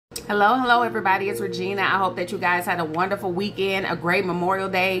Hello, everybody. It's Regina. I hope that you guys had a wonderful weekend, a great Memorial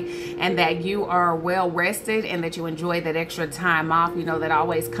Day, and that you are well rested and that you enjoyed that extra time off. You know, that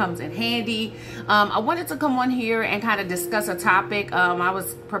always comes in handy. I wanted to come on here and kind of discuss a topic. I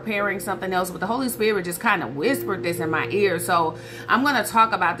was preparing something else, but the Holy Spirit just kind of whispered this in my ear. So I'm going to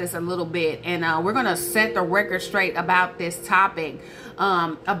talk about this a little bit, and we're going to set the record straight about this topic,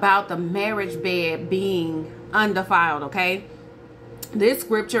 about the marriage bed being undefiled, okay? This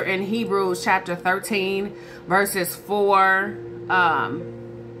scripture in Hebrews chapter 13 verses 4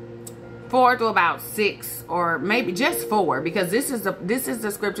 to about 6, or maybe just 4, because this is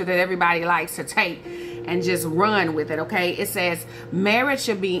the scripture that everybody likes to take and just run with it, okay? It says, marriage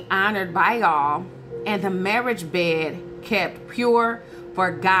should be honored by all, and the marriage bed kept pure,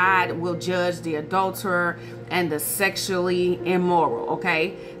 for God will judge the adulterer and the sexually immoral,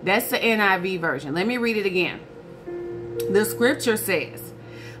 okay? That's the NIV version. Let me read it again. The scripture says,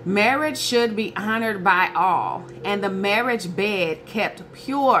 marriage should be honored by all, and the marriage bed kept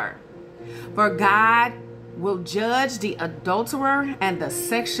pure, for God will judge the adulterer and the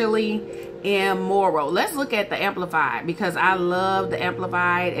sexually immoral. Let's look at the Amplified, because I love the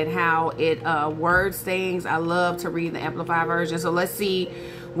Amplified and how it words things. I love to read the Amplified version. So let's see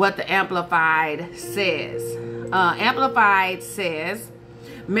what the Amplified says. Amplified says,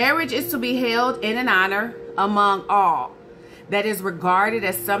 marriage is to be held in an honor among all, that is regarded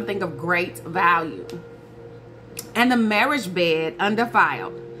as something of great value, and the marriage bed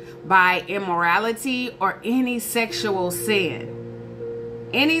undefiled by immorality or any sexual sin.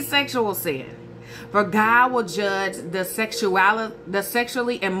 Any sexual sin. For God will judge the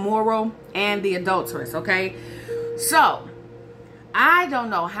sexually immoral and the adulteress, okay? So, I don't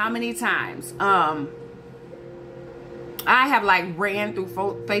know how many times I have like ran through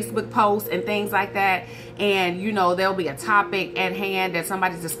Facebook posts and things like that, and you know, there'll be a topic at hand that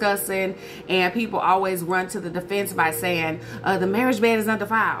somebody's discussing, and people always run to the defense by saying the marriage bed is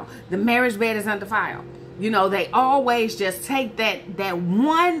undefiled. The marriage bed is undefiled. You know, they always just take that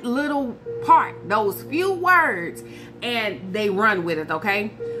one little part, those few words, and they run with it,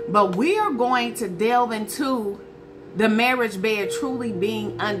 okay? But we are going to delve into the marriage bed truly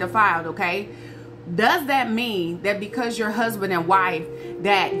being undefiled, okay? Does that mean that because you're husband and wife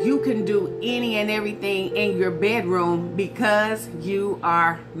that you can do any and everything in your bedroom because you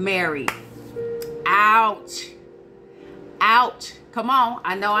are married? Ouch. Ouch. Come on.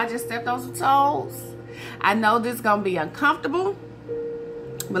 I know I just stepped on some toes. I know this is going to be uncomfortable.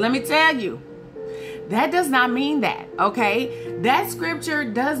 But let me tell you, that does not mean that, okay? That scripture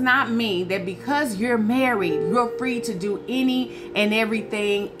does not mean that because you're married, you're free to do any and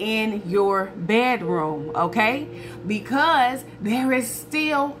everything in your bedroom, okay? Because there is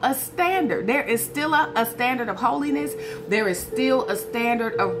still a standard. There is still a standard of holiness. There is still a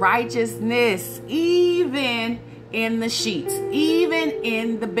standard of righteousness, even in the sheets, even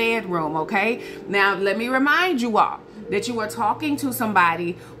in the bedroom, okay? Now, let me remind you all that you are talking to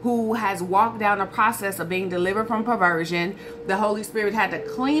somebody who has walked down a process of being delivered from perversion. The Holy Spirit had to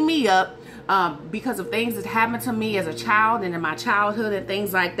clean me up because of things that happened to me as a child and in my childhood and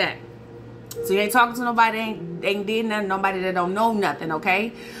things like that. So you ain't talking to nobody, ain't did nothing, nobody that don't know nothing,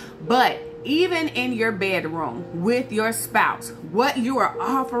 okay? But even in your bedroom with your spouse, what you are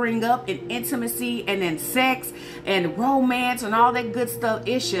offering up in intimacy and in sex and romance and all that good stuff,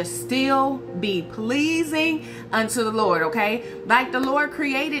 it should still be pleasing unto the Lord, okay? Like the Lord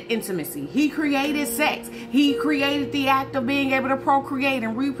created intimacy. He created sex. He created the act of being able to procreate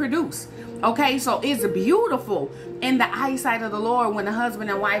and reproduce. Okay, so it's beautiful in the eyesight of the Lord when the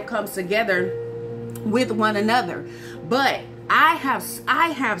husband and wife comes together with one another. But I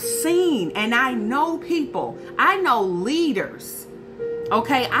have seen, and I know people, I know leaders,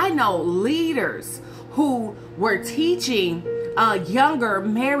 okay? I know leaders who were teaching younger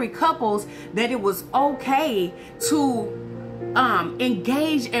married couples that it was okay to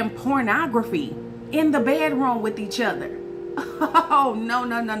engage in pornography in the bedroom with each other. Oh, no.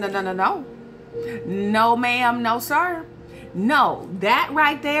 No, ma'am, no, sir. No, that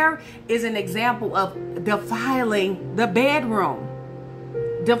right there is an example of defiling the bedroom.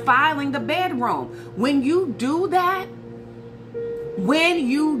 Defiling the bedroom. When you do that,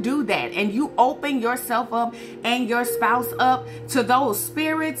 and you open yourself up and your spouse up to those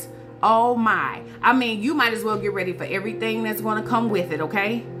spirits, oh my. I mean, you might as well get ready for everything that's going to come with it,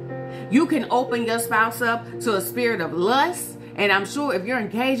 okay? You can open your spouse up to a spirit of lust. And I'm sure if you're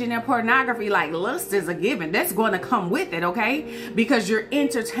engaging in pornography, like lust is a given, that's going to come with it, okay? Because you're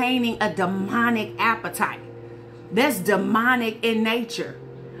entertaining a demonic appetite. That's demonic in nature,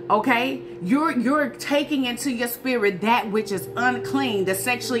 Okay, you're taking into your spirit that which is unclean, the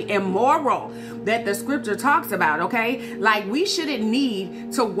sexually immoral that the scripture talks about. Okay, like we shouldn't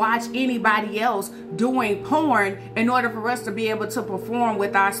need to watch anybody else doing porn in order for us to be able to perform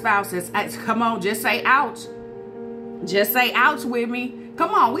with our spouses. Come on, just say ouch. Just say ouch with me.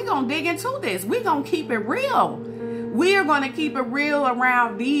 Come on, we're gonna dig into this. We're gonna keep it real. We are going to keep it real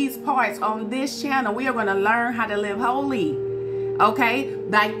around these parts on this channel. We are going to learn how to live holy. Okay,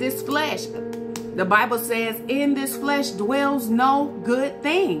 like this flesh. The Bible says, in this flesh dwells no good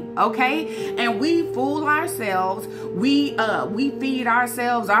thing. Okay, and we fool ourselves. We feed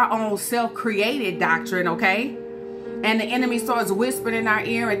ourselves our own self-created doctrine. Okay, and the enemy starts whispering in our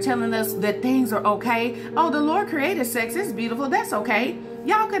ear and telling us that things are okay. Oh, the Lord created sex. It's beautiful. That's okay.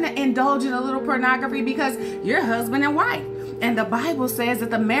 Y'all gonna indulge in a little pornography because you're husband and wife, and the Bible says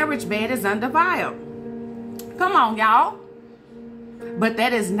that the marriage bed is undefiled. Come on, y'all. But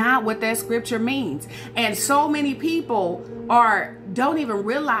that is not what that scripture means. And so many people don't even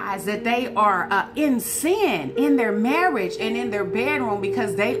realize that they are in sin in their marriage and in their bedroom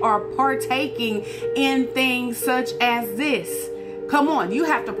because they are partaking in things such as this. Come on, you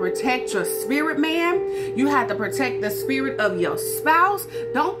have to protect your spirit, man. You have to protect the spirit of your spouse.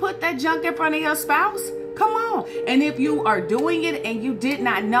 Don't put that junk in front of your spouse. Come on. And if you are doing it and you did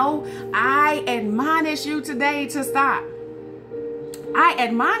not know, I admonish you today to stop. I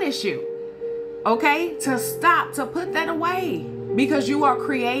admonish you, okay, to stop, to put that away, because you are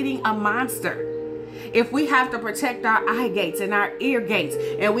creating a monster. If we have to protect our eye gates and our ear gates,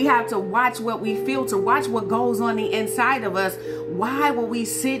 and we have to watch what we feel, to watch what goes on the inside of us, why will we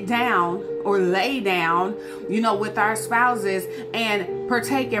sit down or lay down, with our spouses and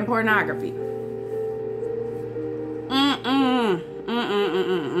partake in pornography?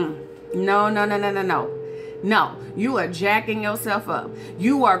 No. No, you are jacking yourself up.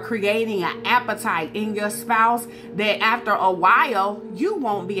 You are creating an appetite in your spouse that after a while, you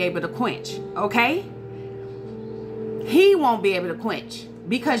won't be able to quench, okay? He won't be able to quench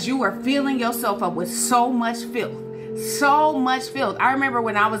because you are filling yourself up with so much filth. So much filth. I remember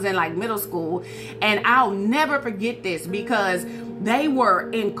when I was in middle school, and I'll never forget this because they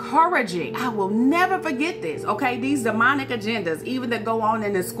were encouraging. I will never forget this. Okay, these demonic agendas, even that go on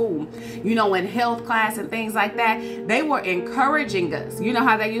in the school, in health class and things like that, they were encouraging us. You know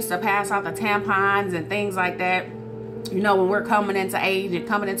how they used to pass out the tampons and things like that, when we're coming into age and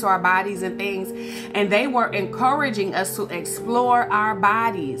coming into our bodies and things. And they were encouraging us to explore our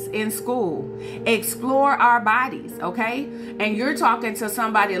bodies in school. Explore our bodies, okay? And you're talking to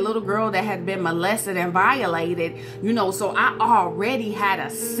somebody, a little girl that had been molested and violated, so I already had a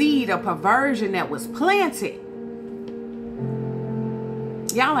seed of perversion that was planted.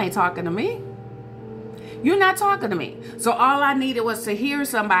 Y'all ain't talking to me. You're not talking to me. So all I needed was to hear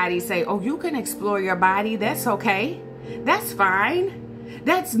somebody say, oh, you can explore your body. That's okay. That's fine.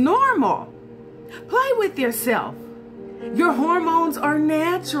 That's normal. Play with yourself. Your hormones are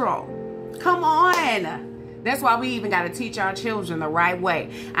natural. Come on. That's why we even got to teach our children the right way.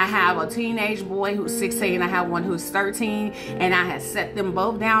 I have a teenage boy who's 16. I have one who's 13. And I have set them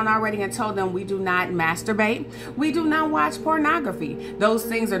both down already and told them we do not masturbate. We do not watch pornography. Those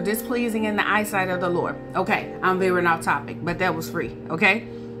things are displeasing in the eyesight of the Lord. Okay, I'm veering off topic, but that was free. Okay,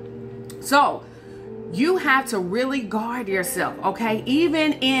 so you have to really guard yourself, okay?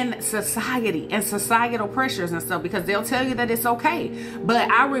 Even in society and societal pressures and stuff, because they'll tell you that it's okay.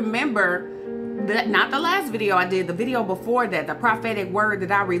 But I remember that, not the last video I did, the video before that, the prophetic word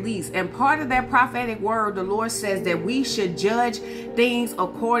that I released. And part of that prophetic word, the Lord says that we should judge things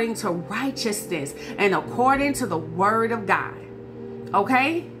according to righteousness and according to the word of God,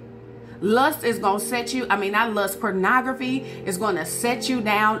 okay? Lust is going to set you, not lust, pornography is going to set you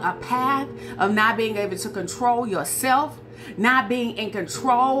down a path of not being able to control yourself, not being in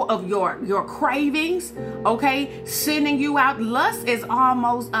control of your cravings, okay? Sending you out. Lust is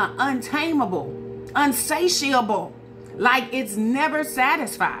almost untamable, unsatiable, like it's never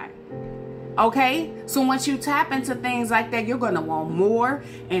satisfied, okay? So once you tap into things like that, you're going to want more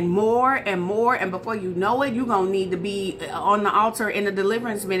and more and more. And before you know it, you're going to need to be on the altar in the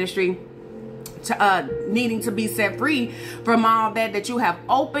deliverance ministry, needing to be set free from all that you have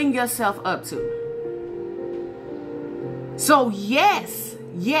opened yourself up to. So yes,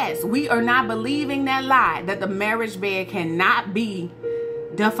 we are not believing that lie that the marriage bed cannot be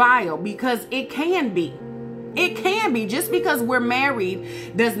defiled, because it can be. It can be. Just because we're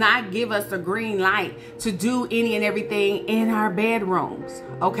married does not give us the green light to do any and everything in our bedrooms,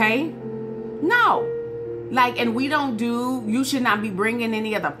 okay? No. And you should not be bringing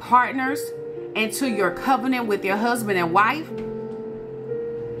any other partners into your covenant with your husband and wife.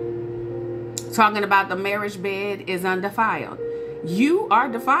 talking about the marriage bed is undefiled. You are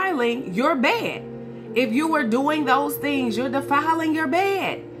defiling your bed. If you are doing those things, you're defiling your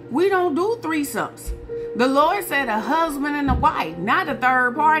bed. We don't do threesomes. The Lord said a husband and a wife, not a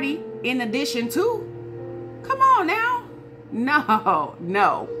third party in addition to. Come on now.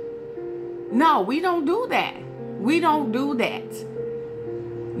 No, we don't do that. We don't do that.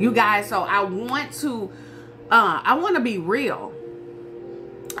 You guys, so I want to be real.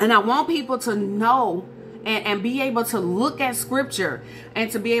 And I want people to know and be able to look at scripture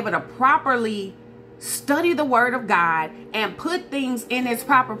and to be able to properly study the word of God and put things in its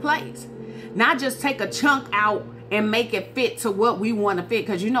proper place. Not just take a chunk out and make it fit to what we want to fit.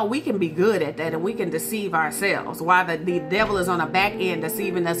 Because, you know, we can be good at that and we can deceive ourselves while the devil is on the back end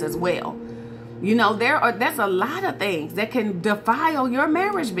deceiving us as well. You know, there's a lot of things that can defile your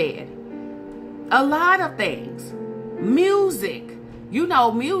marriage bed. A lot of things. Music. You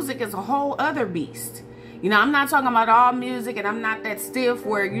know, music is a whole other beast. You know, I'm not talking about all music, and I'm not that stiff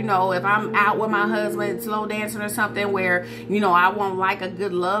where, you know, if I'm out with my husband slow dancing or something where, you know, I won't like a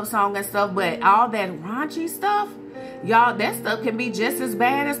good love song and stuff, but all that raunchy stuff, y'all, that stuff can be just as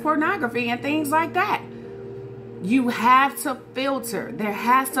bad as pornography and things like that. You have to filter. There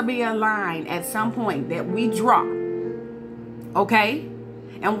has to be a line at some point that we draw. Okay?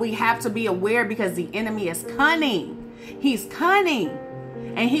 And we have to be aware because the enemy is cunning. He's cunning.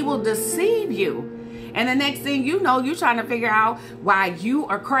 And he will deceive you. And the next thing you know, you're trying to figure out why you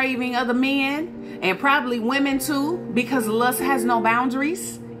are craving other men and probably women too, because lust has no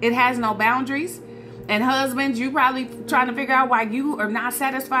boundaries. It has no boundaries. And husbands, you probably trying to figure out why you are not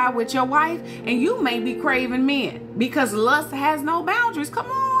satisfied with your wife, and you may be craving men because lust has no boundaries.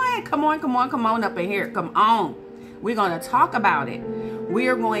 Come on up in here. Come on. We're going to talk about it.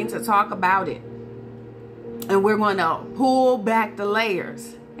 We're going to talk about it. And we're going to pull back the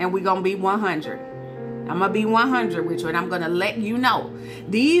layers, and we're going to be 100. I'm going to be 100 with you, and I'm going to let you know.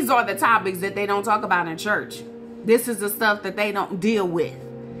 These are the topics that they don't talk about in church. This is the stuff that they don't deal with.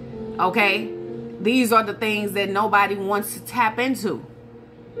 Okay? These are the things that nobody wants to tap into.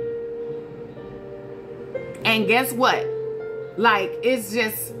 And guess what? Like, it's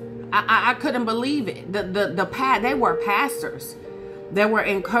just, I couldn't believe it. They were pastors that were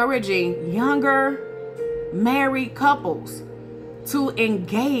encouraging younger married couples to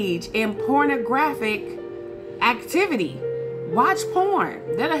engage in pornographic activity. Watch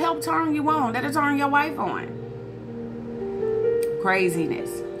porn. That'll help turn you on. That'll turn your wife on.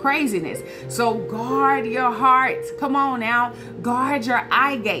 Craziness. So guard your heart. Come on now. Guard your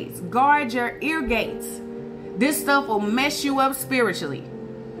eye gates. Guard your ear gates. This stuff will mess you up spiritually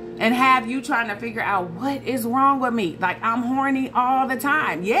and have you trying to figure out what is wrong with me. Like, I'm horny all the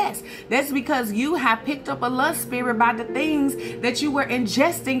time. Yes, that's because you have picked up a lust spirit by the things that you were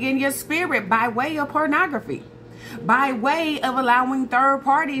ingesting in your spirit by way of pornography, by way of allowing third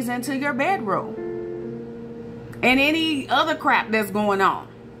parties into your bedroom and any other crap that's going on.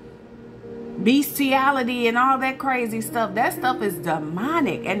 Bestiality and all that crazy stuff. That stuff is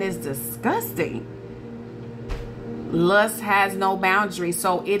demonic and it's disgusting. Lust has no boundaries.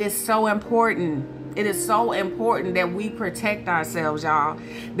 So it is so important. It is so important that we protect ourselves, y'all.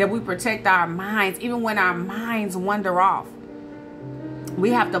 That we protect our minds. Even when our minds wander off,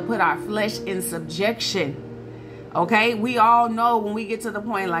 we have to put our flesh in subjection. Okay? We all know when we get to the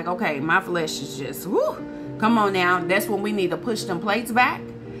point like, okay, my flesh is just, whoo, come on now. That's when we need to push them plates back.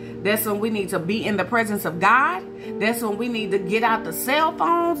 That's when we need to be in the presence of God. That's when we need to get out the cell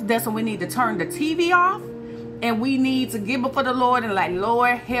phones. That's when we need to turn the TV off. And we need to give before the Lord and like,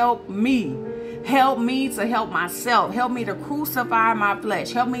 Lord, help me. Help me to help myself. Help me to crucify my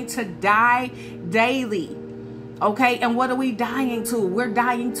flesh. Help me to die daily. Okay? And what are we dying to? We're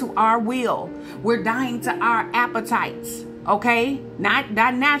dying to our will. We're dying to our appetites. Okay? Not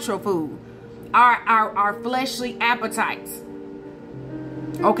natural food. Our fleshly appetites.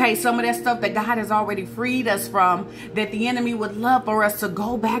 Okay, some of that stuff that God has already freed us from, that the enemy would love for us to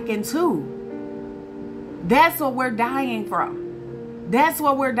go back into. That's what we're dying from. That's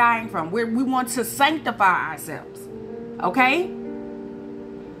what we're dying from. We want to sanctify ourselves. Okay?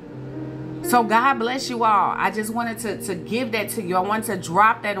 So God bless you all. I just wanted to give that to you. I wanted to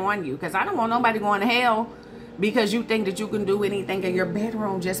drop that on you because I don't want nobody going to hell because you think that you can do anything in your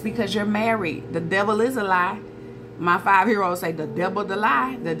bedroom just because you're married. The devil is a lie. My 5-year-old say the devil the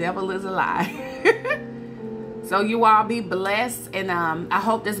lie. The devil is a lie. So you all be blessed. And I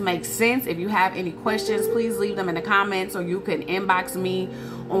hope this makes sense. If you have any questions, please leave them in the comments, or you can inbox me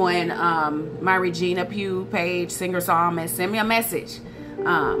on my Regina Pugh page, Singer Psalmist. Send me a message.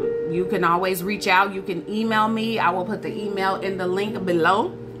 You can always reach out. You can email me. I will put the email in the link below.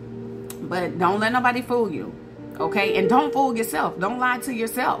 But don't let nobody fool you. Okay? And don't fool yourself. Don't lie to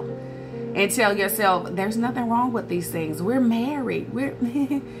yourself and tell yourself there's nothing wrong with these things. We're married. We're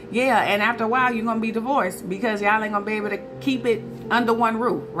yeah, and after a while you're gonna be divorced because y'all ain't gonna be able to keep it under one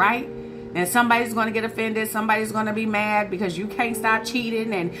roof, right? And somebody's gonna get offended, somebody's gonna be mad because you can't stop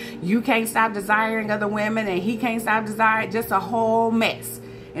cheating and you can't stop desiring other women and he can't stop desiring, just a whole mess.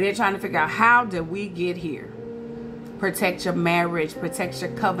 And they're trying to figure out, how did we get here? Protect your marriage, protect your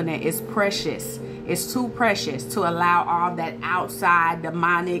covenant. It's precious. It's too precious to allow all that outside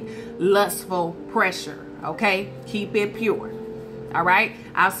demonic, lustful pressure. Okay? Keep it pure. All right?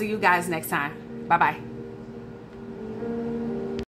 I'll see you guys next time. Bye-bye.